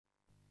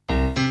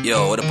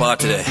Yo, what a part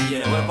today?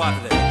 Yeah, what a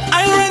part today?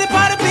 Are you ready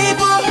for the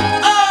people?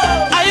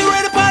 Oh! Are you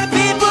ready for the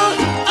people?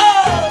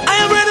 Oh! Are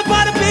you ready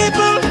for the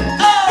people?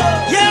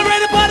 Oh! Yeah, I'm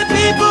ready for the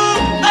people.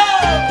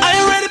 Oh! Are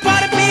you ready for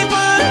the people?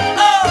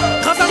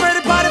 Oh! Cause I'm ready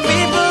for the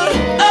people.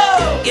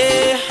 Oh!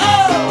 Yeah.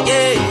 Oh!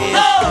 Yeah.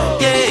 Oh!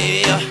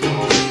 Yeah.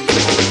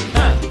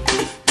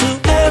 To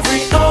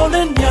every old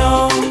and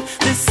young,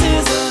 this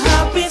is a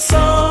happy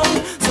song.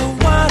 So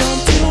why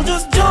don't you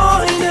just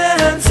join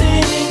and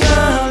sing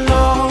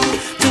along?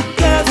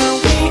 Together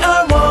we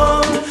are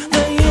one.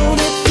 The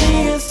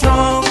unity is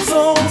strong,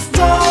 so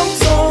strong,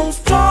 so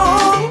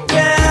strong,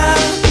 yeah.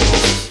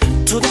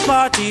 To the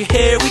party,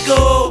 here we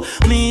go.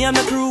 Me and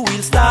the crew,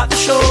 we'll start the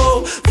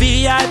show.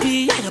 VIP,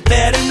 you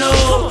better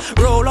know.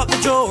 Roll up the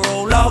Joe,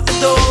 roll out the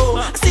dough.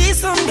 I see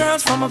some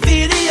girls from a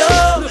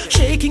video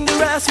shaking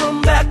their ass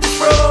from back to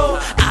fro.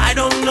 I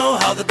don't know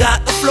how they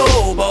got the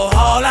flow, but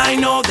all I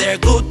know, they're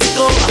good to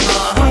go.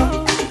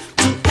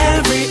 To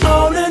every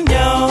old and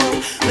young,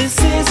 this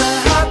is a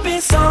happy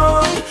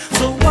song.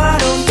 So why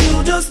don't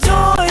you just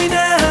join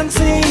and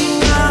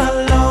sing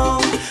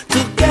along?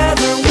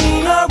 Together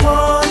we are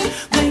one.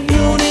 The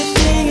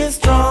unity is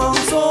strong,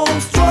 so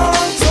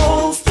strong,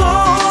 so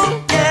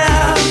strong,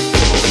 yeah.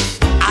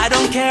 I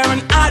don't care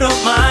and I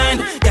don't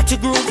mind. Get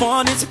your groove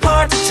on, it's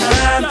party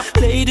time.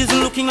 Ladies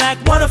looking like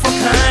one of a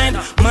kind,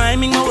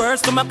 miming my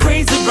words to my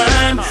crazy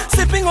rhyme.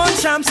 Sipping on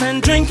champs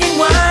and drinking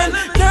wine.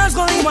 Girls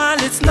going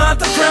wild, it's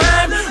not a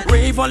crime.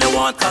 Rave all you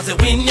want cause you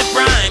win your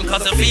prime.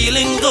 Cause you're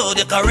feeling good,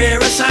 your career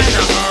is shine.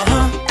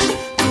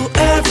 To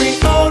every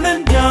old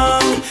and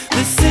young,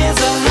 this is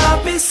a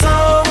happy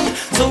song.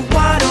 So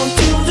why don't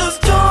you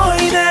just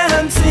join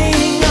and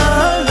sing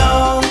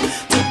along?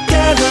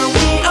 Together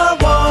we are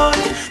one.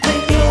 The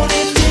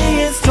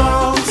unity is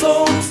strong,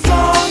 so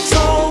strong,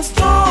 so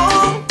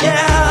strong,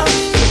 yeah.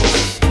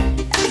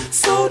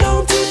 So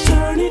don't you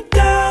turn it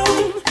down,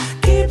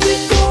 keep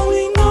it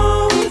going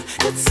on.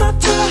 It's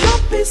such a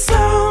happy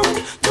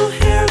sound to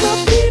hear the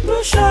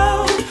people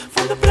shout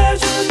from the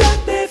pleasure that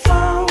they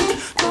found.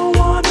 Don't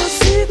wanna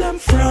see them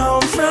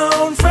frown,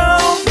 frown,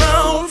 frown,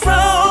 frown,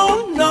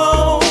 frown,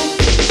 no.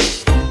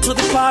 To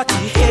the party,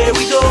 here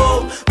we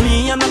go.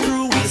 Me and my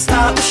crew, we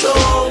start the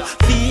show.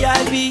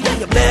 VIP, yeah,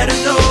 you better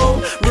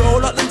know.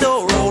 Roll up the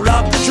dough, roll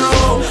up the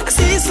drum. I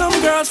see some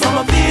girls from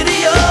a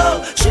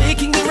video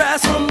shaking their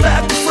ass from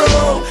back to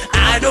fro.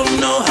 I don't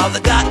know how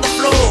they got the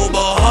flow,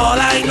 but all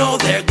I know,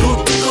 they're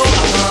good to go.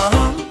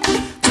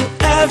 To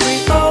every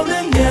old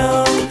and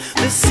young,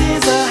 this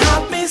is a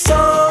happy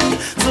song.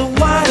 So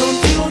why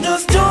don't you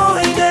just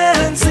join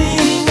and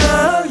sing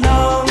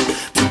along?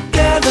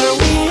 Together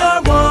we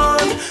are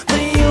one.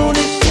 The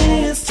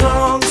unity is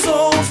strong,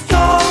 so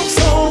strong,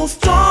 so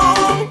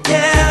strong,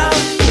 yeah.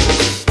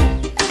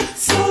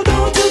 So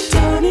don't you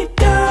turn it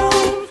down,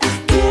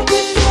 keep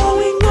it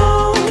going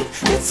on.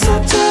 It's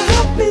such a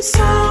happy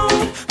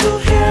sound to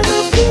hear the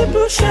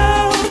people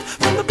shout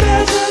from the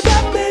pleasure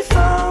that they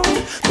found.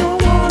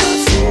 Don't wanna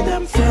see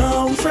them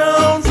frown,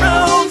 frown,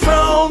 frown,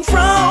 frown,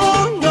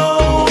 frown,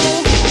 no.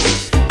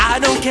 I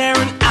don't care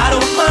and I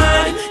don't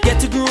mind. Get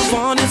to groove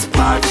on, it's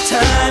party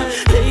time.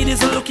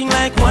 Ladies are looking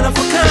like one of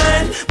a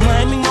kind,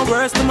 miming my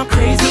words to my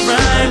crazy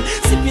rhyme.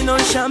 Sipping on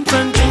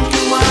champagne,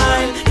 drinking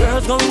wine.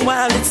 Girls going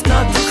wild, it's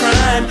not a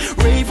crime.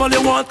 Rave all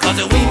you want cause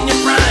you win your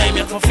prime.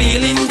 If you're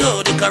feeling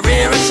good, your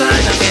career will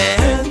shine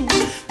again.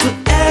 To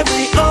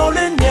every old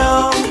and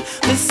young,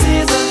 this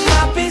is a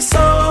happy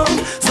song.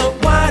 So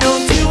why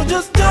don't you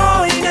just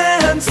join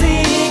and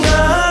sing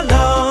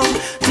along?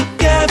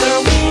 Together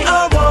we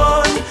are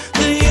one.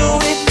 The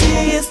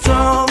unity is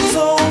strong,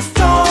 so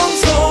strong,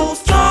 so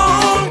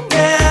strong,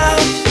 yeah.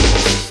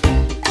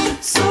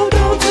 So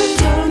don't you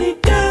turn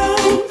it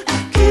down,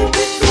 keep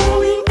it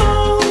going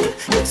on.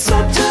 It's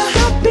such a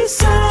happy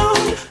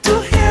sound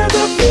to hear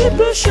the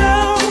people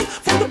shout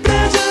for the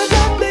pleasure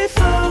that they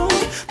found.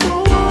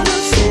 Don't wanna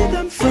see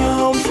them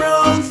frown,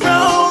 frown,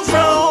 frown,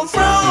 frown,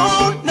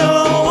 frown,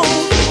 no.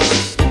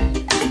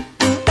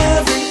 To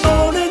every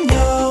old and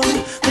young,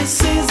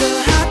 this is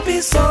a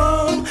happy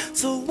song.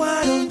 So why